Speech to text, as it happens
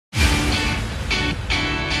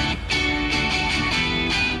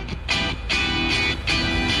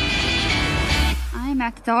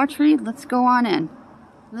Dollar Tree, let's go on in.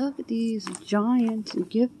 Look at these giant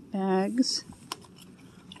gift bags.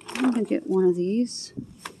 I'm gonna get one of these.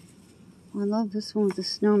 I love this one with the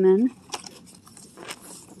snowman.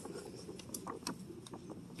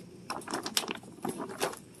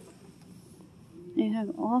 They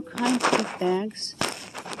have all kinds of gift bags.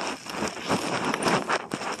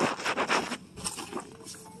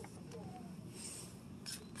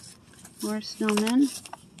 More snowmen.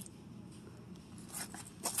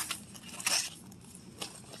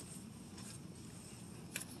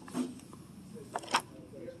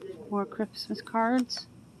 More Christmas cards.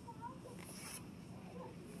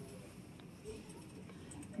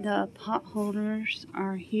 The pot holders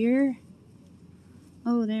are here.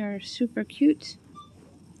 Oh, they are super cute.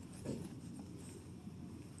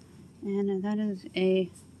 And that is a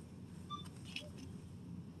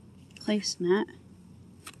placemat.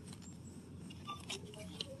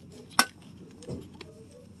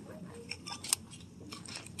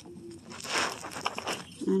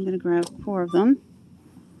 I'm going to grab 4 of them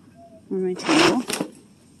for my table.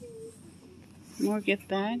 More gift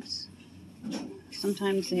bags.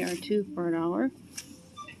 Sometimes they are 2 for $1.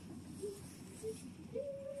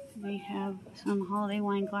 They have some holiday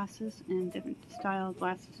wine glasses and different style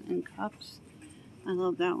glasses and cups. I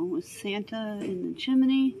love that one with Santa in the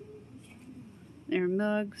chimney. Their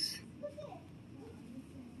mugs.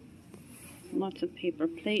 Lots of paper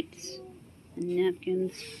plates and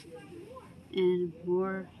napkins. And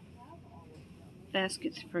more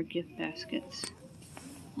baskets for gift baskets.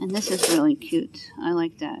 And this is really cute. I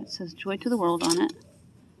like that. It says Joy to the World on it.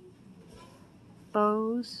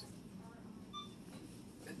 Bows.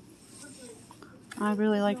 I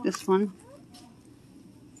really like this one.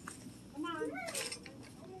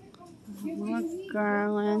 More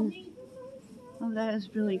garland. Oh, that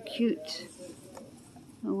is really cute.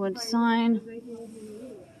 A wood sign.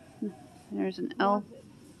 There's an elf.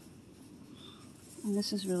 And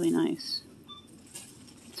this is really nice.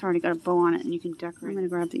 It's already got a bow on it and you can decorate. I'm going to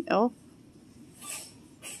grab the elf.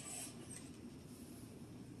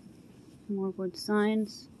 More wood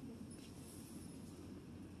signs.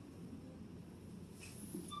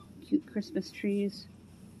 Cute Christmas trees.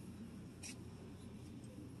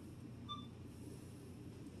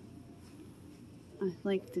 I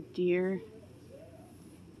like the deer.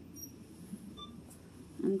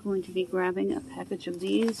 I'm going to be grabbing a package of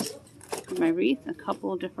these for my wreath, a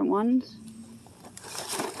couple of different ones.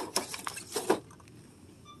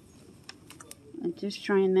 A dish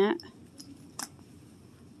drying mat.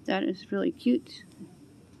 That is really cute.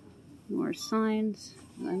 More signs.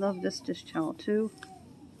 I love this dish towel too.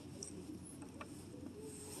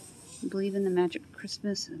 Believe in the Magic of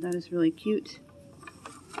Christmas. That is really cute.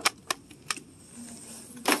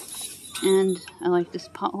 And I like this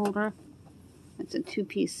pot holder. It's a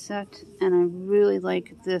 2-piece set. And I really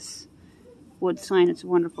like this wood sign. It's a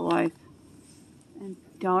Wonderful Life. And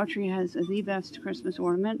Dollar Tree has the best Christmas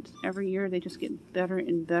ornaments. Every year they just get better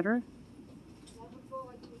and better.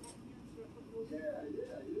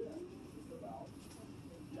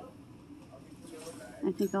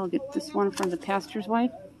 I think I'll get this one from the pastor's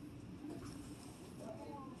wife.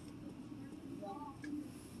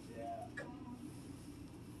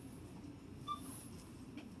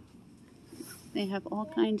 They have all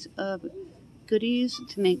kinds of goodies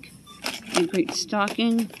to make a great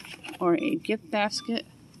stocking or a gift basket.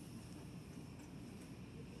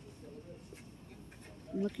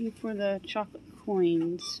 I'm looking for the chocolate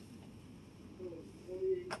coins.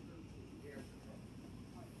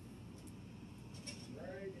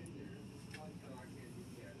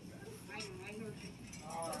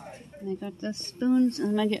 And I got the spoons,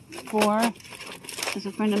 and I get 4, because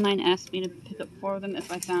a friend of mine asked me to pick up 4 of them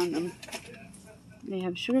if I found them. They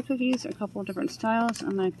have sugar cookies, a couple of different styles.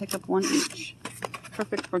 I'm going to pick up 1 each.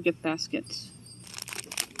 Perfect for gift baskets.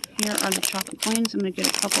 Here are the chocolate coins. I'm going to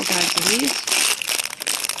get a couple bags of these.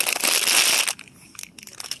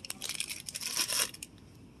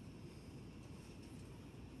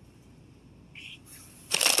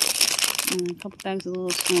 And a couple bags of little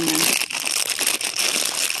snowmen.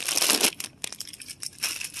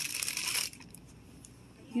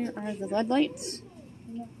 Here are the LED lights.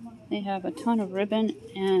 They have a ton of ribbon,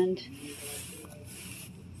 and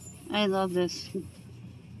I love this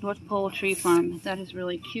North Pole tree farm. That is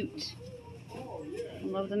really cute. I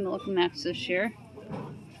love the Milk Mats this year.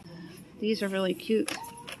 These are really cute.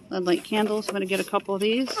 LED light candles. I'm going to get a couple of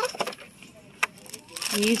these.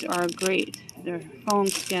 These are great. They're foam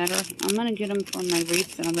scatter. I'm going to get them for my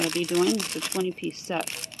wreath that I'm going to be doing. It's a 20-piece set.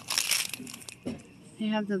 They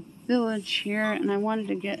have the village here, and I wanted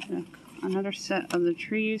to get another set of the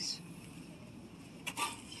trees.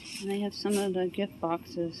 And they have some of the gift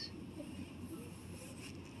boxes.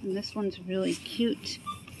 And this one's really cute.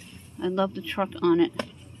 I love the truck on it.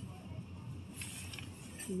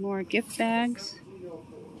 More gift bags.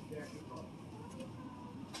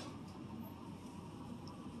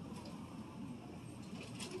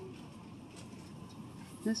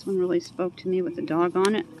 This one really spoke to me with the dog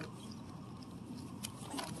on it.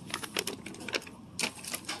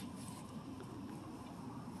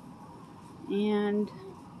 And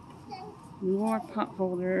more pot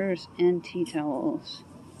holders and tea towels.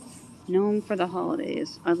 Gnome for the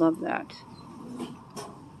holidays. I love that.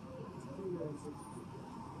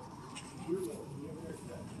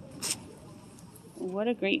 What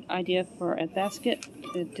a great idea for a basket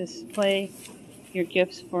to display your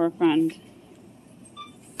gifts for a friend.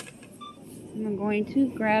 I'm going to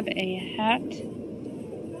grab a hat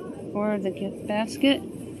for the gift basket.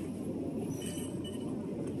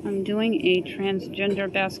 I'm doing a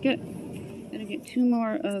transgender basket. I'm going to get 2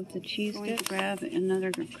 more of the cheese sticks. Grab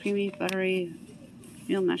another creamy, buttery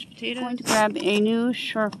meal mashed potatoes. I'm going to grab a new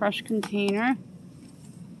Sure Fresh container.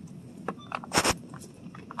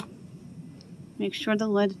 Make sure the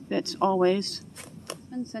lid fits always.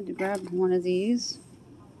 I said to grab one of these,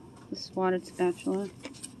 the swatted spatula.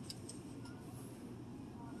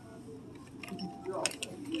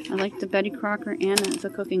 I like the Betty Crocker and the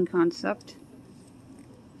cooking concept.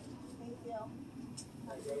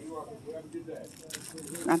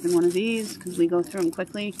 Grabbing one of these because we go through them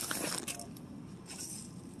quickly.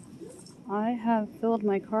 I have filled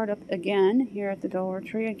my cart up again here at the Dollar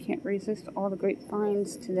Tree. I can't resist all the great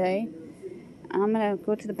finds today. I'm going to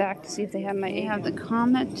go to the back to see if they have my They have the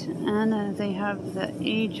Comet and they have the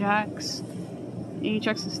Ajax.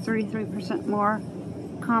 Ajax is 33% more.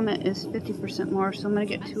 Comet is 50% more, so I'm going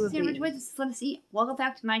to get 2 of these. This is Felicity. Welcome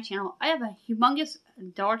back to my channel. I have a humongous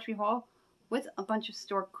Dollar Tree haul with a bunch of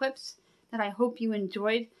store clips that I hope you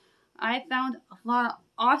enjoyed. I found a lot of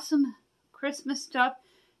awesome Christmas stuff,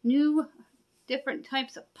 new different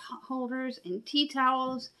types of pot holders and tea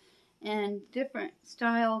towels, and different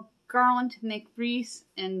style garland to make wreaths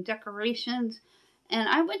and decorations. And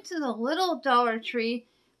I went to the little Dollar Tree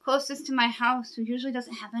closest to my house, who usually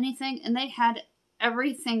doesn't have anything, and they had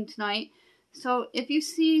everything tonight. So if you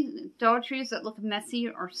see Dollar Trees that look messy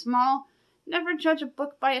or small, never judge a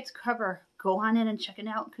book by its cover. Go on in and check it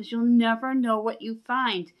out, because you'll never know what you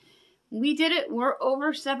find. We did it. We're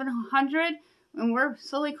over 700, and we're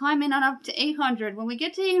slowly climbing on up to 800. When we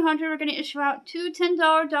get to 800, we're going to issue out 2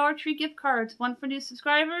 $10 Dollar Tree gift cards. 1 for new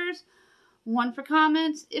subscribers, 1 for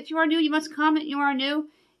comments. If you are new, you must comment you are new.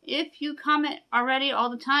 If you comment already all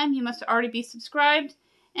the time, you must already be subscribed.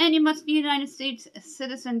 And you must be a United States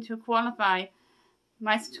citizen to qualify.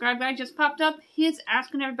 My subscribe guy just popped up. He is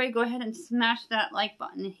asking everybody to go ahead and smash that like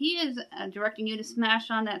button. He is directing you to smash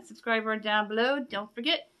on that subscriber down below. Don't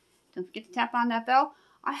forget to tap on that bell.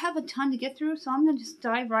 I have a ton to get through, so I'm going to just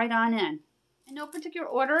dive right on in. In no particular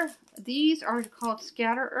order, these are called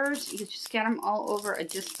scatterers. You can just scatter them all over a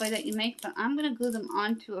display that you make, but I'm going to glue them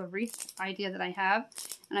onto a wreath idea that I have.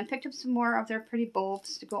 And I picked up some more of their pretty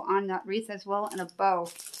bulbs to go on that wreath as well, and a bow.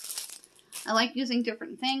 I like using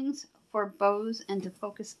different things for bows and to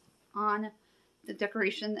focus on the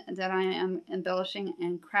decoration that I am embellishing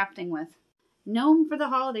and crafting with. Gnome for the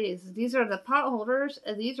holidays. These are the pot holders.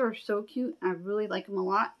 These are so cute. I really like them a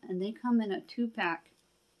lot, and they come in a 2-pack.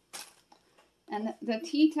 And the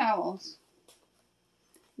tea towels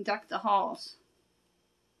deck the halls.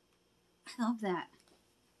 I love that.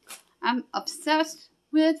 I'm obsessed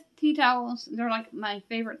with tea towels. They're like my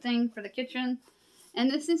favorite thing for the kitchen. And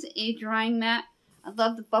this is a drying mat. I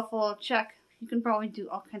love the buffalo check. You can probably do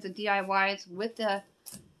all kinds of DIYs with the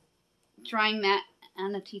drying mat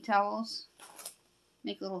and the tea towels.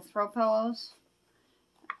 Make little throw pillows.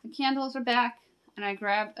 The candles are back, and I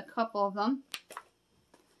grabbed a couple of them.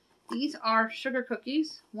 These are sugar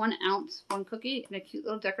cookies, 1 ounce, 1 cookie, in a cute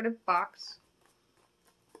little decorative box.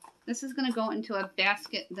 This is going to go into a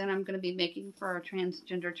basket that I'm going to be making for a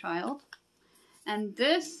transgender child. And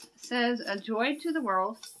this says, "A Joy to the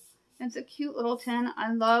World." It's a cute little tin.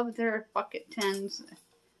 I love their bucket tins.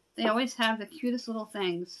 They always have the cutest little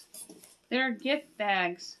things. They're gift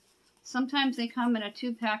bags. Sometimes they come in a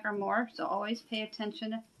 2-pack or more, so always pay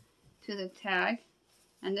attention to the tag.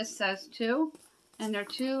 And this says 2. And they're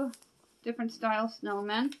 2 different style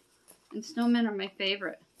snowmen. And snowmen are my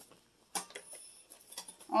favorite.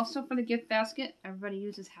 Also for the gift basket, everybody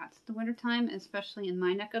uses hats at the wintertime, especially in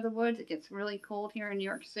my neck of the woods. It gets really cold here in New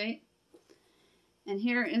York State. And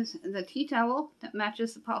here is the tea towel that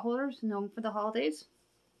matches the pot holders, Gnome for the holidays.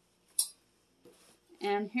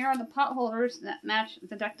 And here are the pot holders that match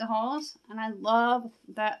the deck to halls. And I love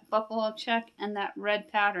that buffalo check and that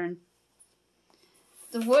red pattern.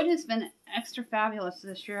 The wood has been extra fabulous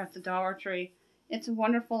this year at the Dollar Tree. It's a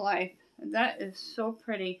Wonderful Life. That is so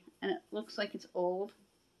pretty, and it looks like it's old.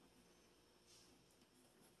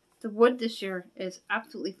 The wood this year is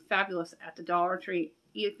absolutely fabulous at the Dollar Tree.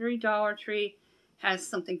 Every Dollar Tree has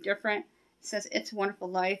something different. It says It's a Wonderful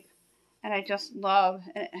Life, and I just love,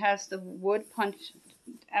 and it has the wood punched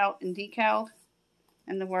out and decaled,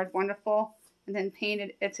 and the word wonderful, and then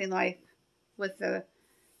painted It's a Life with the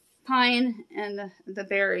pine and the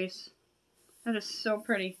berries. That is so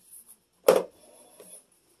pretty.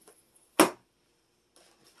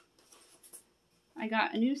 I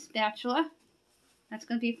got a new spatula. That's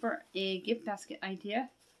going to be for a gift basket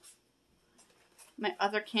idea. My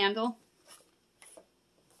other candle.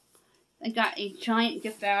 I got a giant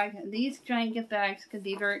gift bag. These giant gift bags can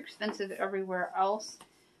be very expensive everywhere else.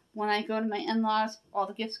 When I go to my in-laws, all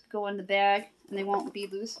the gifts go in the bag and they won't be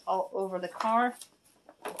loose all over the car.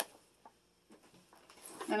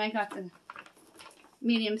 Then I got the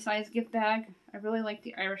medium-sized gift bag. I really like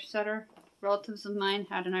the Irish setter. Relatives of mine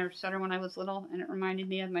had an Irish setter when I was little, and it reminded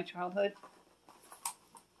me of my childhood.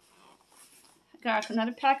 I got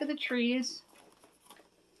another pack of the trees.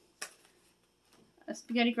 A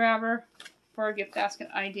spaghetti grabber for a gift basket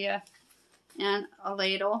idea. And a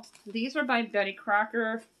ladle. These are by Betty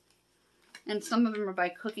Crocker, and some of them are by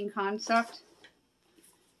Cooking Concept.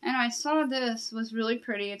 And I saw this was really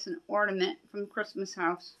pretty. It's an ornament from Christmas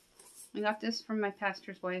House. I got this from my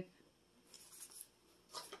pastor's wife.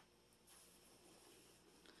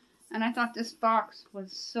 And I thought this box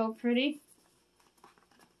was so pretty.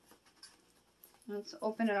 Let's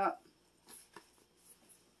open it up.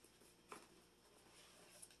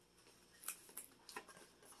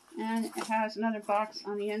 And it has another box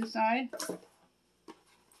on the inside.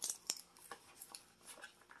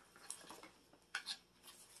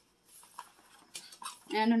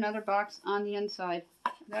 And another box on the inside.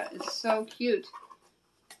 That is so cute.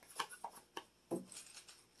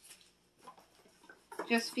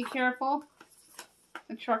 Just be careful.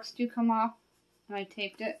 The trucks do come off, and I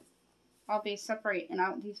taped it. I'll be separating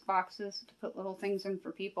out these boxes to put little things in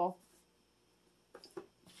for people.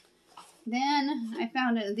 Then I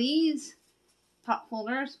found these pot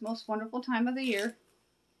holders, most wonderful time of the year.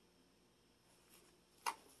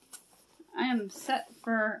 I am set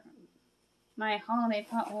for my holiday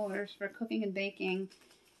pot holders for cooking and baking.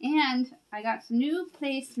 And I got some new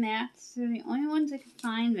placemats. They're the only ones I could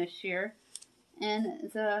find this year.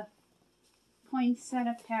 And the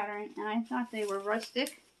poinsettia pattern. And I thought they were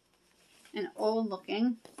rustic and old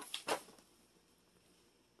looking.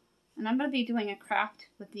 And I'm going to be doing a craft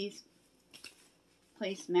with these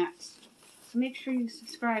placemats. So make sure you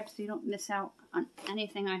subscribe so you don't miss out on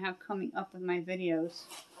anything I have coming up with my videos.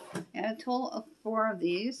 I had a total of 4 of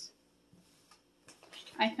these.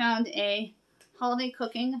 I found a holiday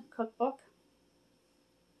cooking cookbook.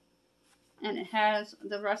 And it has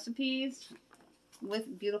the recipes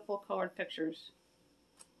with beautiful colored pictures.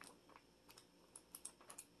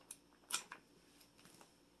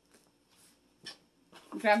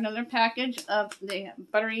 Grab another package of the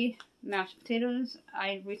buttery mashed potatoes.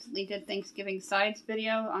 I recently did Thanksgiving sides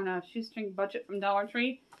video on a shoestring budget from Dollar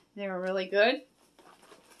Tree. They were really good.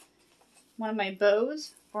 One of my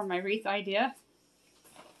bows for my wreath idea.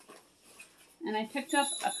 And I picked up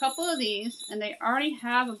a couple of these, and they already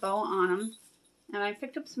have a bow on them. And I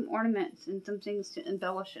picked up some ornaments and some things to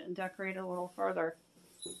embellish it and decorate it a little further.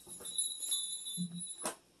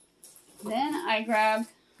 Then I grabbed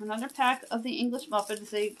another pack of the English muffins.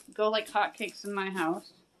 They go like hotcakes in my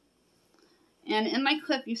house. And in my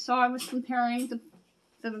clip, you saw I was comparing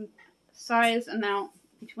the size amount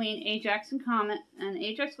between Ajax and Comet. And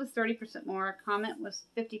Ajax was 30% more. Comet was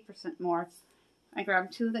 50% more. I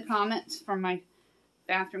grabbed 2 of the Comets for my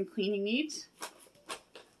bathroom cleaning needs.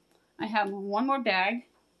 I have one more bag.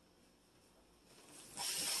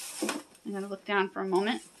 I'm going to look down for a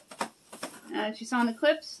moment. As you saw in the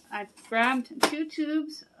clips, I grabbed 2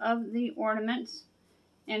 tubes of the ornaments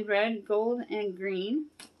in red, gold, and green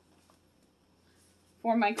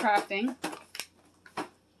for my crafting.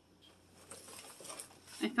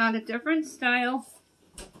 I found a different style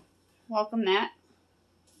welcome mat.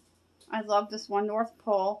 I love this one North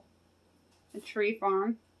Pole, a tree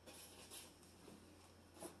farm.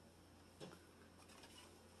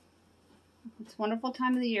 It's a wonderful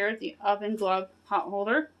time of the year, the oven glove pot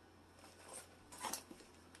holder.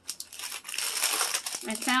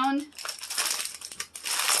 I found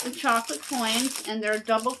the chocolate coins, and they're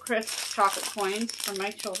double crisp chocolate coins for my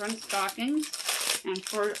children's stockings. And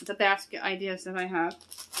for the basket ideas that I have,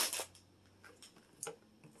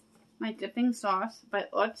 my dipping sauce by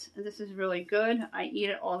Utz. This is really good. I eat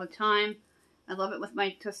it all the time. I love it with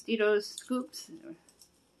my Tostitos scoops.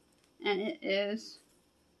 And it is,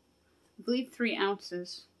 I believe, 3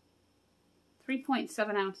 ounces.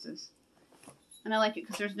 3.7 ounces. And I like it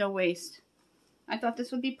because there's no waste. I thought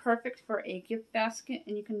this would be perfect for a gift basket,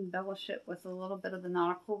 and you can embellish it with a little bit of the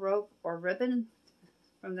nautical rope or ribbon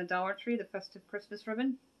from the Dollar Tree, the festive Christmas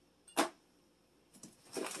ribbon.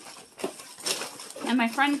 And my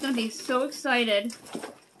friend's going to be so excited,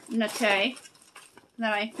 Nate,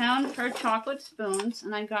 that I found her chocolate spoons,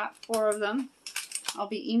 and I got 4 of them. I'll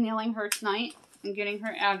be emailing her tonight and getting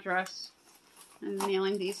her address and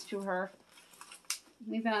mailing these to her.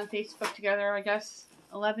 We've been on Facebook together, I guess,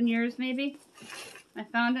 11 years maybe. I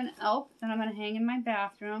found an elf that I'm going to hang in my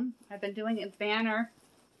bathroom. I've been doing a banner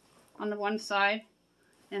on the one side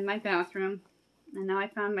in my bathroom. And now I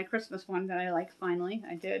found my Christmas one that I like finally.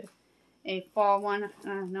 I did a fall one.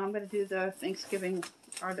 Now I'm going to do the Thanksgiving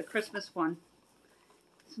or the Christmas one.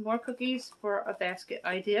 Some more cookies for a basket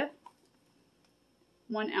idea.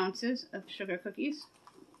 1 ounces of sugar cookies.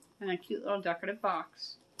 And a cute little decorative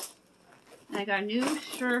box. And I got a new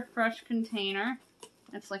Sure Fresh container.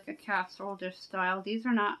 It's like a casserole dish style. These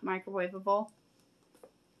are not microwavable.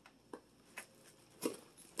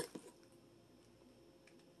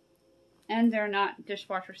 And they're not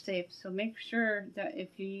dishwasher safe. So make sure that if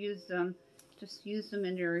you use them, just use them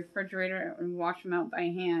in your refrigerator and wash them out by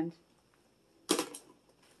hand.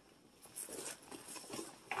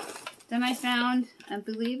 Then I found I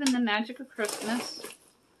Believe in the Magic of Christmas.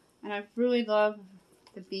 And I really love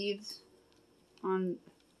the beads on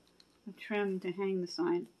the trim to hang the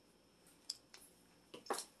sign.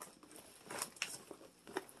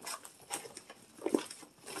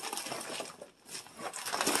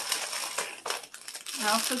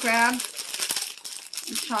 I also grabbed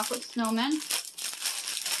a chocolate snowman,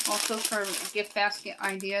 also for gift basket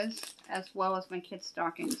ideas, as well as my kids'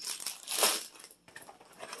 stockings.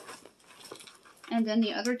 And then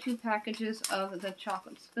the other 2 packages of the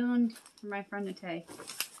chocolate spoon for my friend Nate.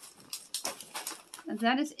 And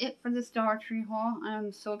that is it for this Dollar Tree haul.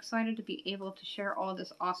 I'm so excited to be able to share all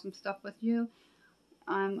this awesome stuff with you.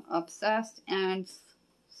 I'm obsessed and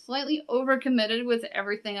slightly overcommitted with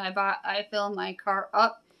everything I bought. I filled my car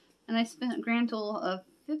up, and I spent a grand total of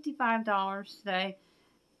 $55 today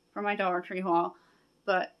for my Dollar Tree haul.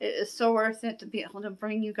 But it is so worth it to be able to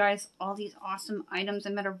bring you guys all these awesome items.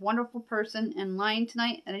 I met a wonderful person in line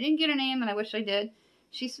tonight, and I didn't get her name, and I wish I did.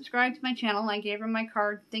 She subscribed to my channel, and I gave her my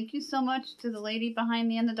card. Thank you so much to the lady behind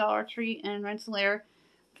me in the Dollar Tree in Rensselaer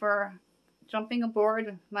for jumping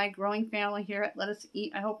aboard my growing family here at Let Us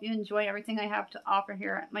Eat. I hope you enjoy everything I have to offer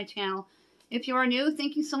here at my channel. If you are new,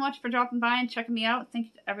 thank you so much for dropping by and checking me out. Thank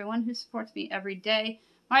you to everyone who supports me every day.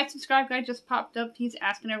 My subscribe guy just popped up. He's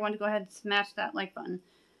asking everyone to go ahead and smash that like button.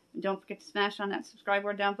 And don't forget to smash on that subscribe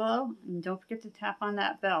word down below. And don't forget to tap on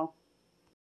that bell.